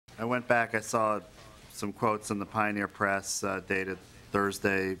I went back. I saw some quotes in the Pioneer Press dated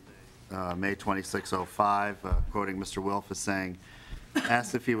Thursday, May 2605, quoting Mr. Wilf as saying,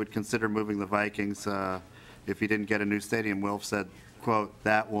 asked if he would consider moving the Vikings if he didn't get a new stadium. Wilf said, quote,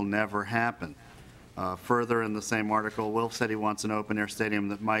 "That will never happen." Further in the same article, Wilf said he wants an open-air stadium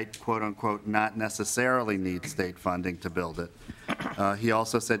that might, quote-unquote, not necessarily need state funding to build it. He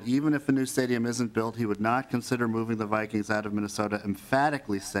also said even if a new stadium isn't built, he would not consider moving the Vikings out of Minnesota,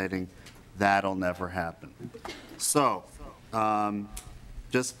 emphatically stating that'll never happen. So,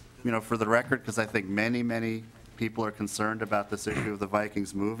 just, for the record, because I think many people are concerned about this issue of the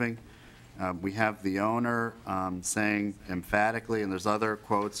Vikings moving, we have the owner saying emphatically, and there's other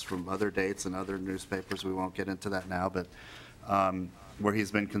quotes from other dates and other newspapers, we won't get into that now, but where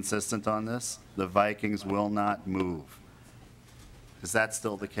he's been consistent on this, the Vikings will not move. Is that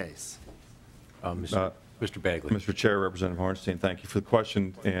still the case? Mr. Bagley. Mr. Chair, Representative Hornstein, thank you for the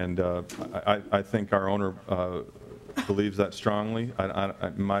question, and I think our owner believes that strongly.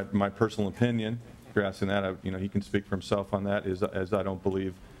 My personal opinion, if you're asking that, he can speak for himself on that, is as I don't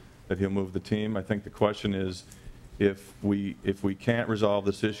believe that he'll move the team. I think the question is, if we can't resolve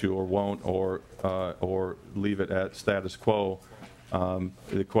this issue or won't or leave it at status quo,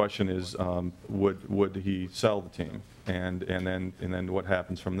 the question is, would he sell the team, and then what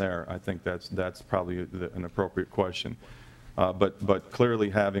happens from there? I think that's probably an appropriate question. But clearly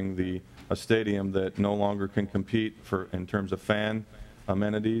having a stadium that no longer can compete in terms of fan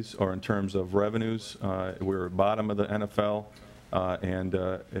amenities or in terms of revenues, we're bottom of the NFL. And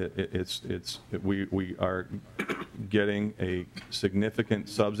we are getting a significant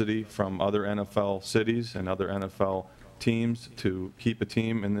subsidy from other NFL cities and other NFL teams to keep a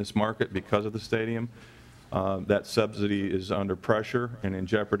team in this market because of the stadium. That subsidy is under pressure and in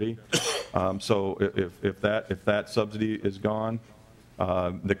jeopardy. So if that subsidy is gone,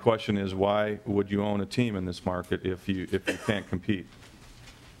 the question is, why would you own a team in this market if you can't compete?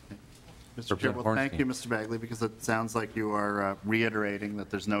 Mr. Chair, well, thank you, Mr. Bagley, because it sounds like you are reiterating that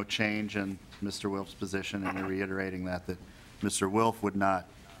there's no change in Mr. Wilf's position, and you're reiterating that Mr. Wilf would not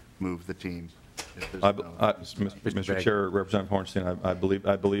move the team. Mr. Chair, Representative Hornstein, I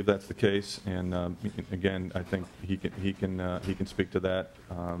believe that's the case, and again, I think he can speak to that.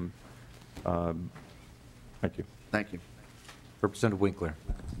 Thank you. Thank you. Representative Winkler.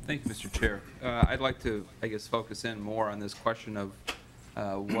 Thank you, Mr. Chair. I'd like to, focus in more on this question of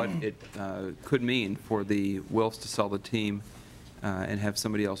what it could mean for the Wilfs to sell the team and have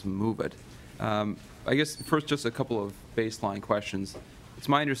somebody else move it. First, just a couple of baseline questions. It's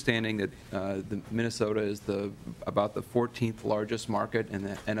my understanding that Minnesota is about the 14th largest market in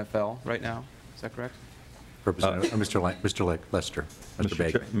the NFL right now. Is that correct? Representative, Mr. Lester. Mr.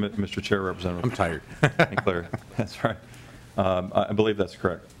 Bagley. Mr. Chair, Representative. I'm tired. Clear. That's right. I believe that's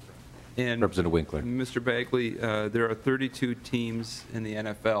correct. And Representative Winkler. Mr. Bagley, there are 32 teams in the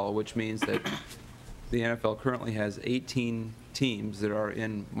NFL, which means that the NFL currently has 18 teams that are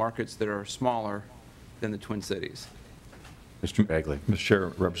in markets that are smaller than the Twin Cities. Mr. Bagley. Mr. Chair,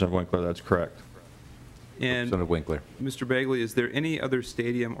 Representative Winkler, that's correct. And Representative Winkler. Mr. Bagley, is there any other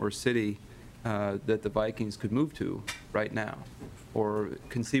stadium or city that the Vikings could move to right now, or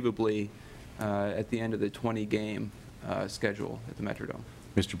conceivably at the end of the 20-game schedule at the Metrodome?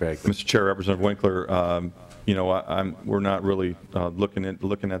 Mr. Bagley. Mr. Chair, Representative Winkler, we're not really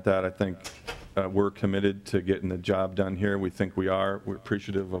looking at that. I think we're committed to getting the job done here. We think we are. We're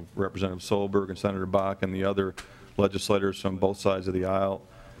appreciative of Representative Solberg and Senator Bach and the other legislators from both sides of the aisle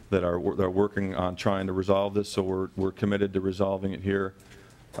that are working on trying to resolve this. So we're committed to resolving it here.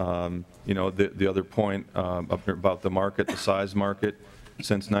 The other point about the market, the size market,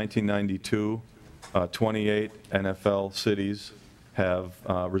 since 1992, 28 NFL cities have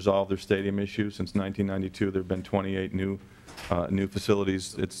resolved their stadium issues. Since 1992, there have been 28 new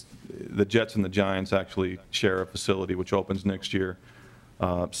facilities. The Jets and the Giants actually share a facility which opens next year.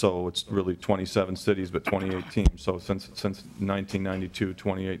 So it's really 27 cities, but 28 teams. So since 1992,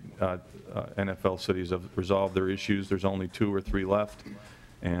 28 NFL cities have resolved their issues. There's only 2 or 3 left,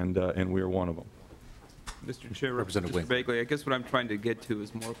 and we are one of them. Mr. Chair, Representative Mr. Bagley, I guess what I'm trying to get to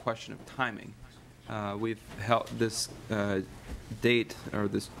is more a question of timing. We've held this date, or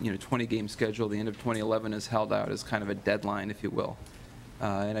this 20-game schedule. The end of 2011 is held out as kind of a deadline, if you will.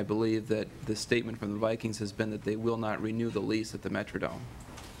 And I believe that the statement from the Vikings has been that they will not renew the lease at the Metrodome.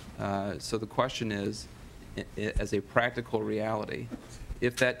 So the question is, as a practical reality,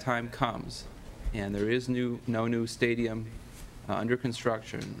 if that time comes and there is no new stadium under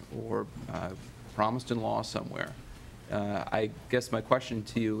construction or promised in law somewhere, I guess my question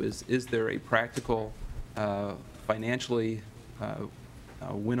to you is there a practical, financially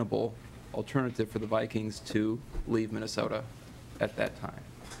winnable alternative for the Vikings to leave Minnesota at that time.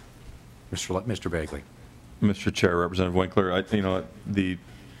 Mr. Bagley. Mr. Chair, Representative Winkler, I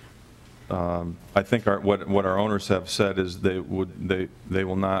think what our owners have said is they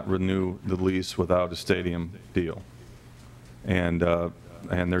will not renew the lease without a stadium deal, and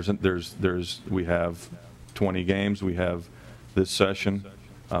we have 20 games. We have this session.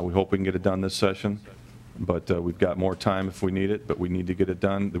 We hope we can get it done this session, but we've got more time if we need it. But we need to get it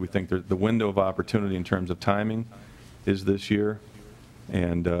done. We think the window of opportunity in terms of timing is this year.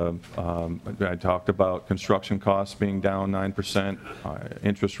 And I talked about construction costs being down 9%,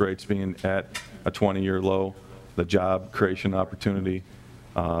 interest rates being at a 20-year low, the job creation opportunity.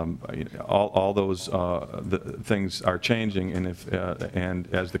 All those things are changing, and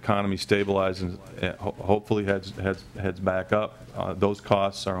as the economy stabilizes and hopefully heads back up, those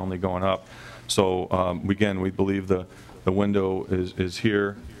costs are only going up. So again, we believe the window is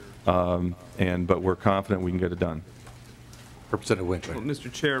here, but we're confident we can get it done. Representative Winkler. Well, Mr.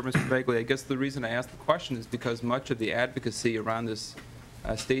 Chair, Mr. Bagley, I guess the reason I asked the question is because much of the advocacy around this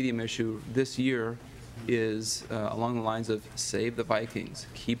stadium issue this year is along the lines of save the Vikings,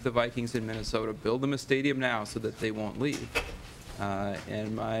 keep the Vikings in Minnesota, build them a stadium now so that they won't leave.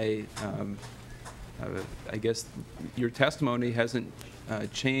 And I guess your testimony hasn't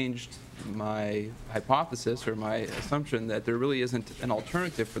changed my hypothesis or my assumption that there really isn't an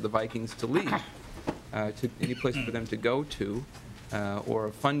alternative for the Vikings to leave. To any place for them to go to, or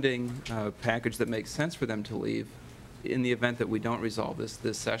a funding package that makes sense for them to leave in the event that we don't resolve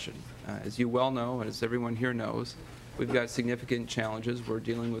this session. As you well know, and as everyone here knows, we've got significant challenges. We're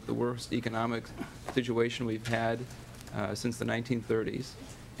dealing with the worst economic situation we've had since the 1930s,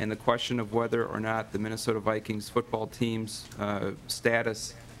 and the question of whether or not the Minnesota Vikings football team's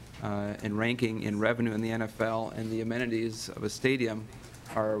status and ranking in revenue in the NFL and the amenities of a stadium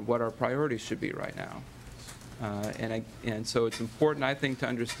are what our priorities should be right now. And so it's important, I think, to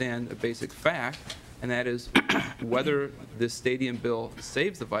understand a basic fact, and that is whether this stadium bill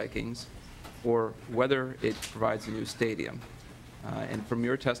saves the Vikings or whether it provides a new stadium. And from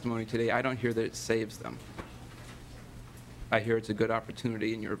your testimony today, I don't hear that it saves them. I hear it's a good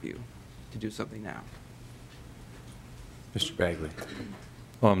opportunity, in your view, to do something now. Mr. Bagley.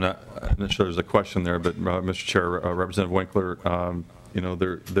 Well, I'm not sure there's a question there, but Mr. Chair, Representative Winkler,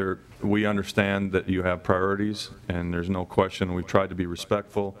 we understand that you have priorities, and there's no question. We've tried to be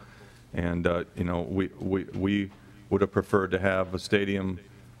respectful, and we would have preferred to have a stadium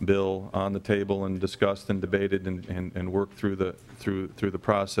bill on the table and discussed and debated and worked through the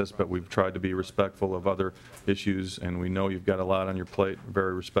process. But we've tried to be respectful of other issues, and we know you've got a lot on your plate.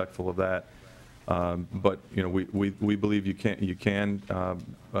 Very respectful of that. But we believe you can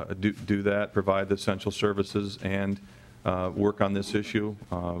do that, provide the essential services, and work on this issue.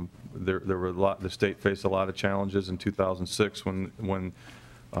 There were the state faced a lot of challenges in 2006 when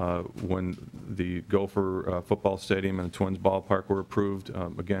the Gopher football stadium and the Twins ballpark were approved.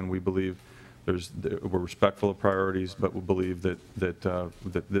 Again, we believe we're respectful of priorities, but we believe that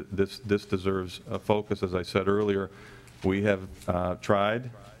this deserves a focus. As I said earlier, we have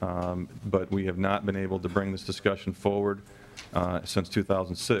tried, but we have not been able to bring this discussion forward since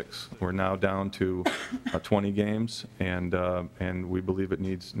 2006. We're now down to 20 games, and we believe it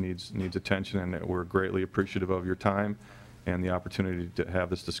needs attention, and that we're greatly appreciative of your time and the opportunity to have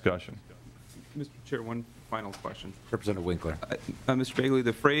this discussion. Mr. Chair, one final question. Representative Winkler. Mr. Bagley,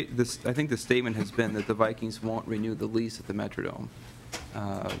 I think the statement has been that the Vikings won't renew the lease at the Metrodome,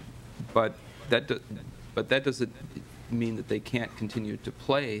 but that doesn't mean that they can't continue to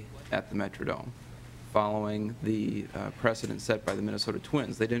play at the Metrodome following the precedent set by the Minnesota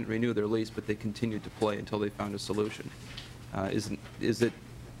Twins. They didn't renew their lease, but they continued to play until they found a solution. Is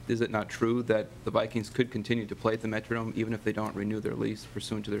it not true that the Vikings could continue to play at the Metrodome even if they don't renew their lease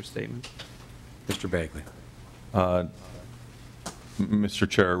pursuant to their statement? Mr. Bagley. Mr.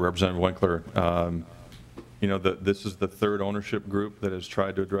 Chair, Representative Winkler, this is the third ownership group that has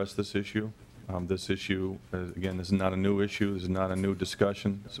tried to address this issue. This issue, again, this is not a new issue. This is not a new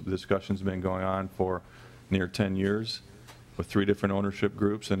discussion. So the discussion's been going on for near 10 years with 3 different ownership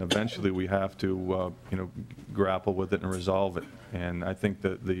groups, and eventually we have to, grapple with it and resolve it. And I think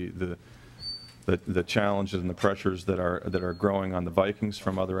that the challenges and the pressures that are growing on the Vikings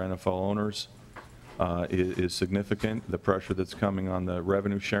from other NFL owners is significant. The pressure that's coming on the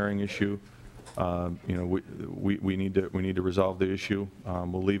revenue sharing issue, we need to resolve the issue.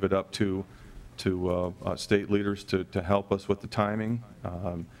 We'll leave it up to state leaders to help us with the timing.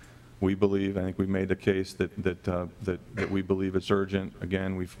 We believe, I think we've made the case that we believe it's urgent.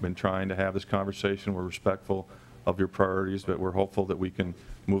 Again, we've been trying to have this conversation. We're respectful of your priorities, but we're hopeful that we can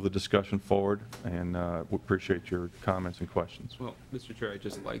move the discussion forward, and we appreciate your comments and questions. Well, Mr. Chair, I'd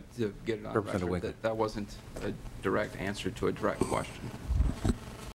just like to get it on Representative record Winkler. that that wasn't a direct answer to a direct question.